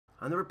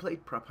I never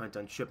played Prop Hunt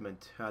on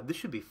Shipment. This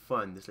should be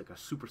fun. This is like a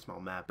super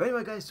small map. But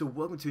anyway guys, so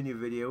welcome to a new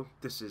video.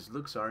 This is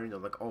Luxar, you know,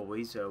 like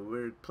always.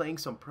 We're playing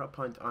some Prop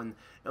Hunt on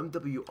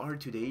MWR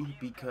today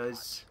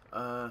because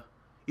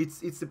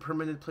it's the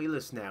permanent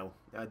playlist now.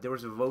 There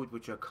was a vote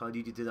which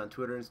CoD did on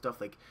Twitter and stuff,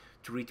 like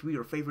to retweet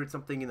or favorite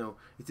something, you know.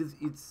 It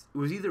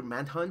was either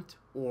Manhunt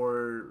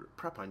or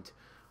Prop Hunt.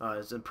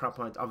 So Prop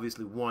Hunt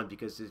obviously won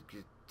because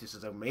this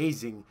is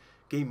amazing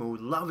game mode.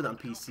 Love it on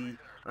PC.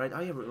 Alright,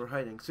 oh yeah, we're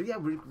hiding. So yeah,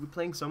 we're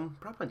playing some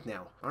Prop Hunt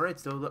now. Alright,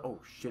 so oh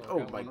shit, oh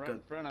my god. Right in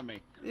front of me.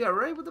 Yeah,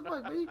 right, what the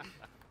fuck, man?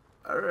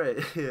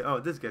 Alright,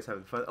 oh, this guy's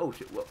having fun. Oh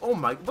shit, well, oh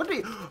my, what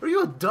are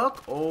you a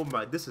duck? Oh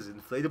my, this is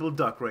inflatable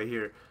duck right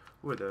here.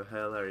 Where the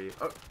hell are you?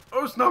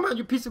 Oh snowman,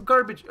 you piece of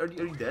garbage. Are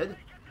you dead?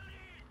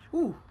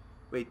 Ooh,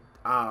 wait,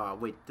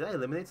 wait, did I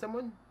eliminate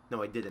someone?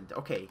 No, I didn't.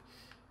 Okay,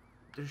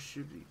 there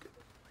should be,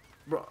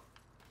 bro.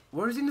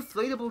 Where's the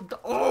inflatable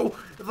duck? Oh,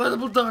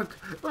 inflatable duck!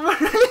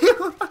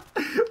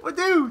 What,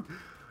 dude?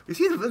 Is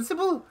he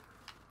invincible?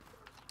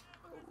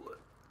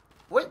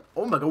 What?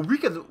 Oh my god, we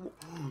can...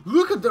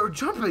 Look at, they're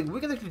jumping! We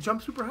can actually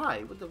jump super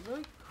high. What the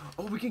fuck?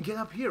 Oh, we can get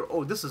up here.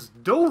 Oh, this is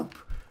dope!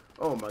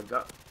 Oh my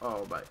god.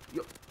 Oh my...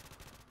 Yo.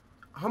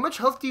 How much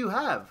health do you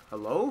have?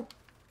 Hello?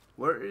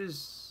 Where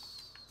is...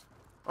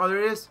 Oh,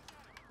 there it is.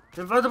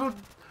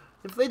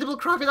 Inflatable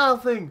crocodile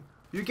thing!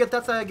 You get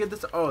that side, I get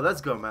this. Oh, let's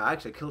go, man. I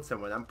actually killed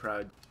someone. I'm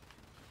proud.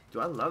 Do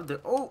I love the...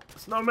 Oh,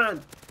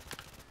 snowman!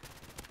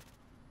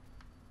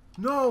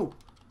 No!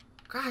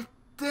 God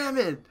damn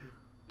it!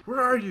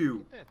 Where are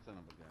you? That son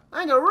of a gun.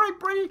 I know, right,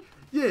 Brady?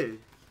 Yeah.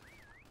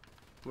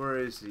 Where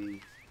is he?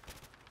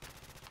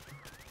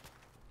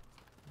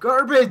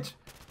 Garbage!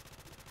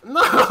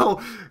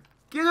 No!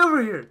 Get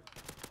over here!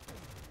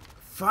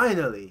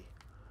 Finally!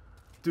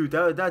 Dude,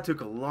 that took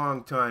a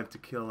long time to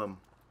kill him.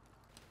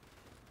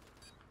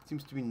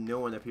 Seems to be no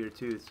one up here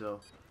too,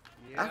 so...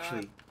 Yeah,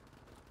 Actually...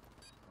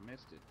 I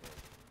missed it.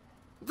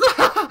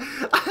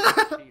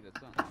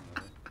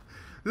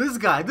 This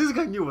guy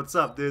knew what's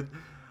up, dude.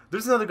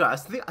 There's another guy.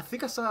 I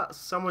think I saw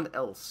someone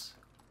else.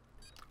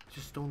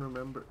 Just don't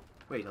remember.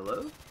 Wait,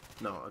 hello?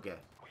 No, okay.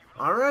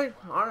 Alright,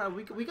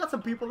 we got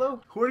some people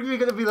though. Who are we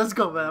gonna be? Let's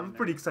go, man. I'm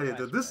pretty excited,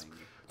 dude. This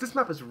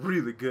map is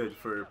really good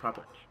for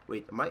proper.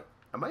 Wait, am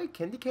I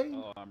candy cane?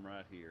 Oh, I'm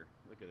right here.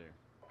 Look at there.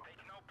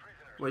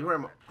 Wait, where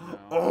am I? No.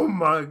 Oh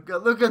my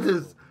god, look at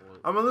this.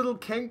 Oh, I'm a little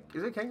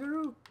is it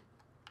kangaroo?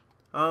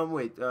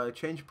 Wait,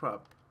 change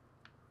prop.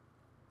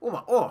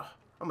 Oh,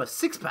 I'm a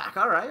six-pack.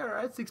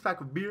 Alright,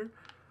 six-pack of beer.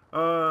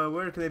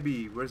 Where can I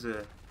be? Where's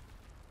the...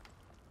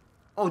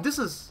 Oh, this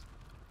is...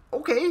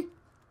 Okay.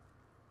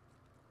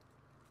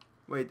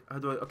 Wait, how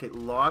do I... Okay,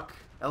 lock.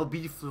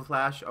 LB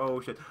flash. Oh,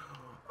 shit.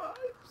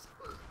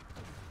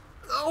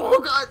 Oh,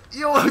 God.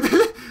 Yo.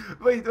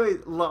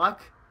 wait,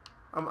 lock.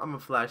 I'm gonna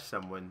flash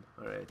someone.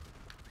 Alright.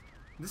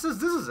 This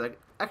is like,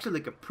 actually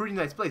like a pretty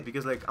nice place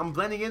because like I'm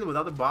blending in with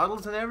other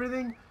bottles and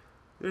everything.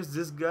 There's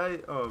this guy.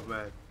 Oh,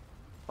 man.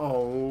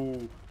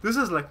 Oh, this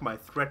is like my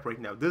threat right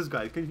now. This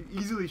guy can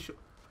easily show...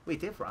 Wait,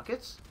 they have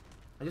rockets?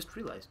 I just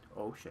realized.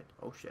 Oh shit,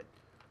 oh shit,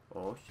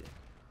 oh shit.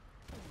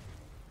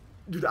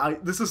 Dude,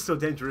 this is so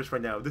dangerous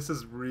right now. This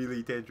is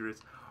really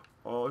dangerous.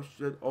 Oh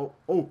shit, oh.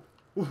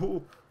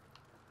 Dude,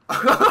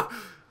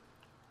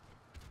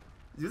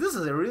 this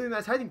is a really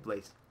nice hiding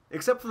place.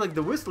 Except for like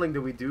the whistling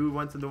that we do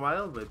once in a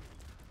while, but...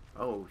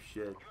 Oh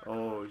shit,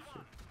 oh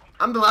shit.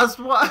 I'm the last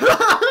one!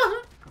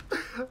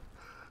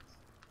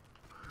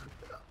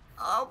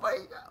 Oh my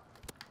god.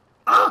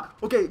 Ah!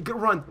 Okay,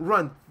 run.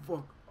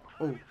 Fuck.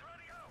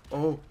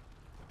 Oh.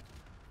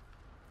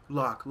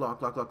 Lock.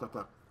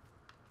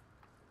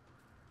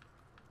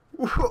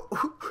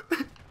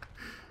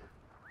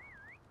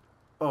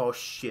 Oh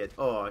shit.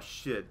 Oh,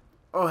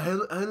 I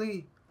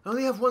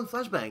only have one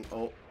flashbang.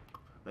 Oh,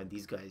 man,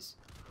 these guys.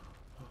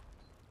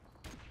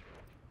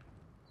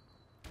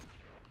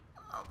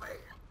 Oh my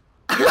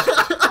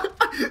god.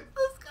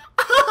 This guy.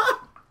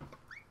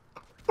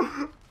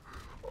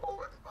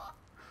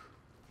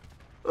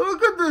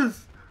 Look at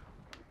this!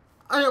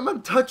 I am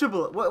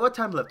untouchable. What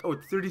time left? Oh,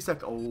 it's 30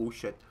 seconds. Oh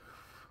shit.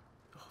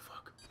 Oh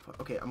fuck.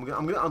 Okay, I'm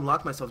gonna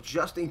unlock myself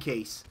just in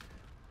case.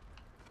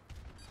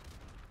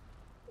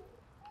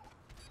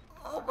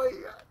 Oh my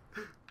god.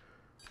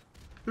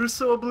 They're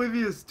so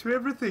oblivious to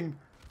everything.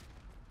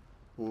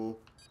 Oh.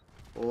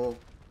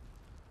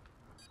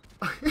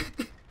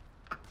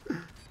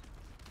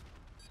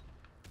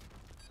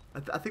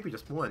 I think we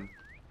just won.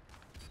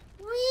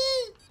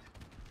 Whee!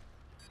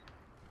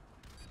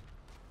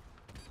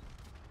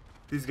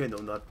 These guys know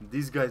nothing.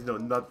 These guys know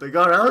nothing.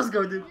 Alright, let's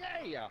go, dude.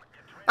 Yeah.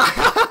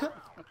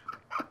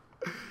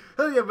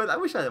 Hell yeah, but I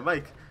wish I had a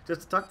mic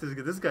just to talk to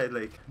this guy.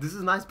 Like, this is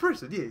a nice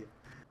person, yeah.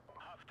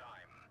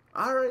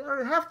 Alright,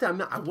 halftime.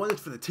 No, I won it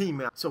for the team,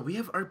 man. So we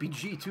have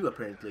RPG too,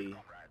 apparently.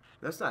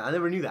 That's not. I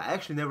never knew that. I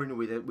actually never knew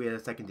we had a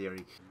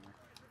secondary.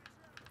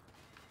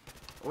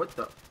 What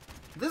the?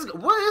 This guy,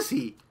 what is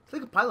he? It's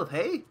like a pile of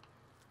hay.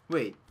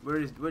 Wait,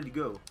 where'd he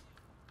go?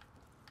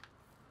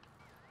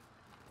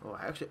 Oh,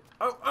 actually.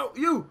 Oh,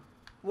 you!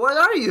 What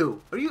are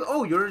you? Are you?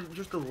 Oh, you're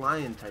just a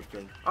lion type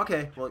thing.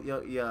 Okay, well,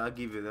 yeah, I'll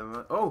give you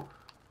them. Oh,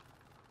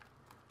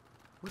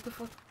 what the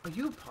fuck? Are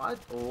you a pod?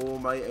 Oh,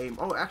 my aim.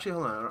 Oh, actually,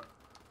 hold on.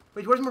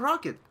 Wait, where's my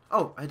rocket?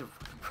 Oh, I had to.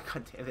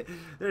 God damn it!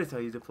 Did I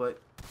tell you to play?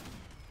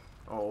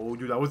 Oh,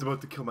 dude, I was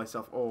about to kill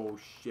myself. Oh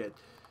shit.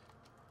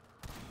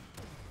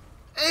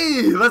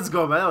 Hey, let's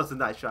go, man. That was a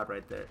nice shot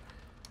right there.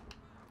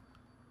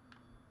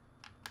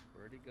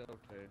 Where'd he go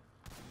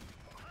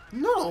to?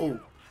 No,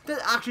 that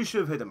actually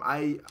should have hit him.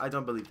 I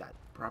don't believe that.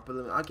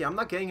 Properly. Okay, I'm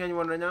not getting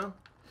anyone right now.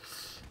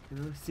 You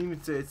know,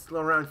 seems it's still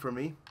around for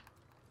me.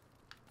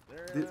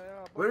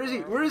 Where is he?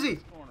 Where is he?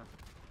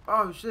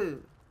 Oh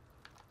shit.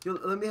 Yo,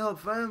 let me help,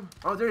 fam.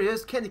 Oh, there he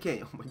is. Candy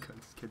cane. Oh my god,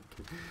 this candy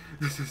cane.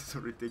 This is so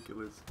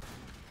ridiculous.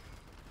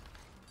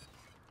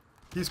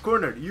 He's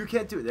cornered. You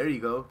can't do it. There you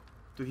go.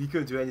 Dude, he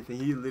couldn't do anything.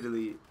 He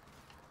literally...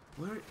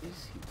 Where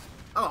is he?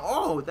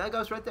 Oh, that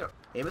guy's right there.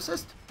 Aim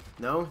assist?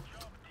 No.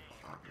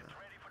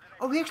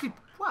 Oh, we actually...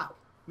 Wow.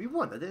 We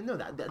won. I didn't know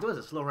that. That was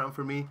a slow round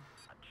for me.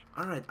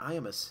 Alright, I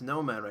am a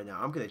snowman right now.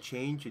 I'm gonna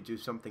change and do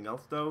something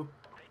else, though.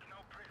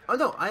 Oh,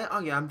 no. Oh,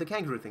 yeah, I'm the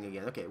kangaroo thing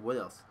again. Okay, what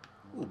else?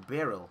 Ooh,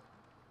 barrel.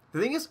 The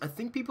thing is, I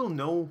think people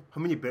know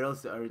how many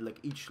barrels there are, like,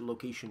 each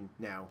location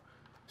now.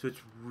 So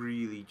it's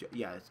really...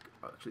 Yeah, it's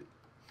actually...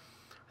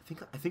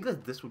 I think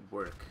that this would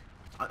work.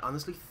 I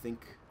honestly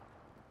think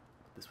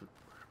this would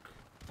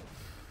work.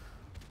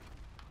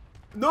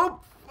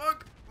 Nope!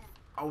 Fuck!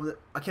 Oh,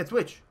 I can't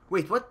switch.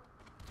 Wait, what?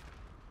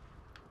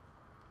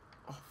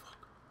 Oh,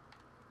 fuck.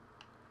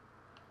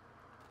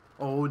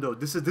 Oh, no.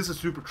 This is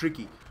super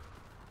tricky.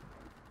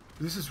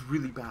 This is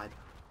really bad.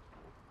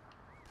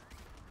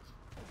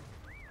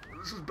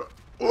 This is bad.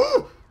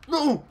 Oh!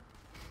 No!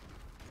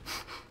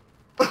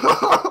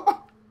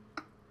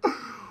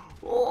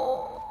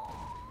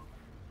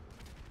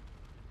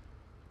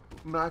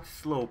 Max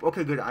slope.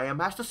 Okay, good. I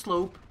matched the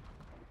slope.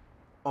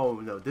 Oh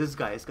no, this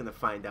guy is gonna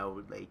find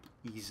out like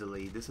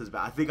easily. This is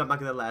bad. I think I'm not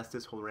gonna last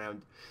this whole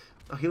round.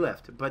 Oh, he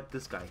left, but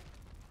this guy.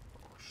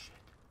 Oh shit.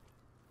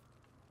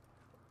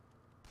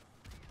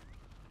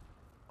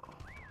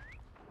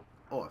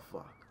 Oh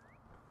fuck.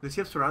 Does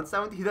he have surround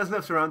sound? He doesn't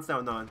have surround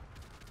sound on.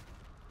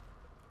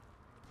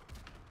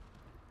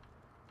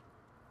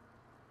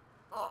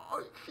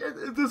 Oh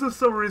shit, this is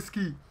so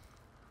risky.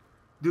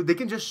 Dude, they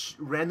can just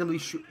randomly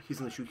shoot. He's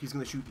gonna shoot. He's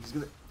gonna shoot. He's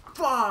gonna.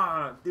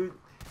 Fuck, dude.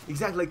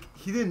 Exactly. Like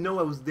he didn't know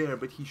I was there,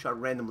 but he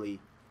shot randomly.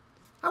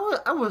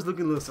 I was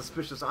looking a little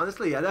suspicious,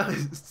 honestly. Yeah,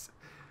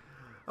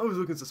 I was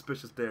looking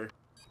suspicious there.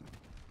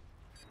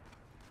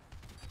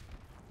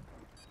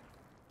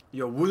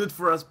 Yo, wounded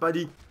for us,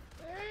 buddy.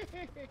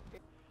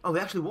 Oh, we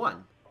actually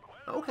won.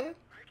 Okay.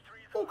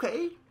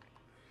 Okay.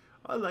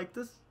 I like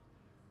this.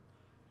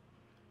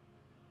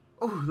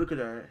 Oh, look at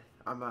that.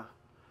 I'm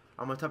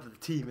on top of the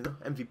team, you know?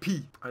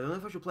 MVP. I don't know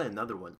if I should play another one.